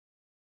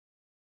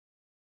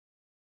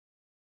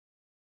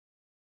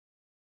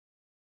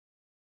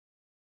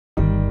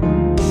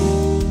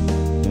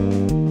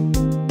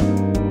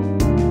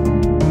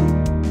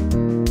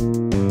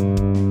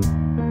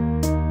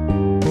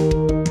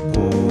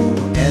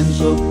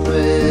of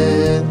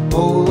prayer.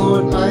 Oh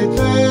Lord, I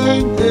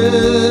thank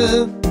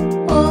you.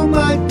 All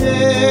my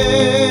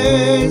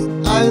days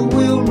I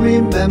will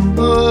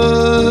remember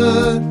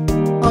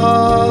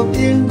how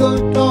in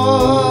those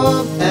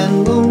dark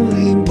and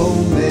lonely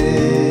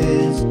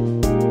moments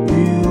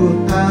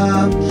you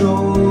have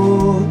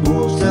shown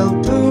yourself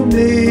to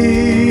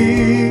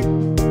me,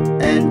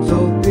 and so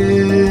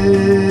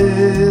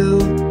fill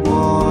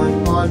my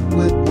heart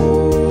with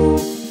hope.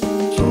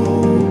 So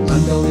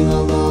unveiling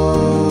our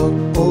love,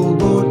 oh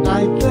Lord, I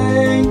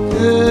thank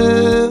you.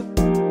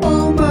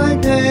 All my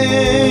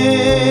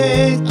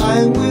days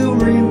I will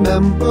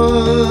remember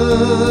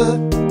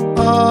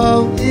how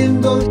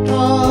in those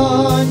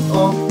times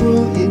of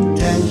true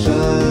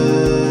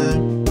intention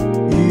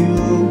you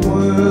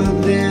were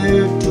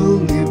there to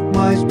lift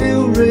my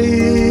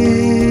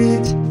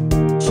spirit.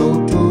 So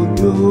to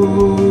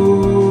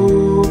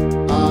you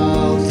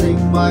I'll sing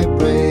my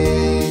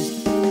praise.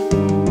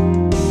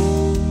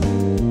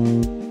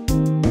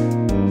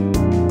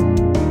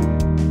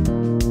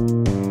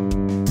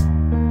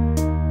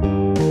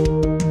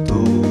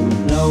 Though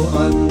now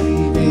I'm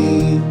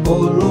leaving,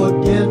 oh Lord,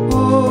 yet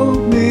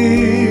hold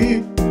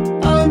me.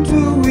 I'm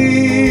too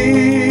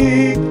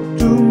weak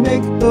to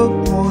make the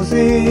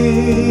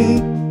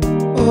crossing.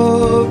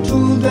 Oh, to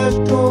the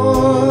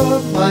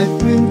shore my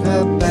dreams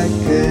have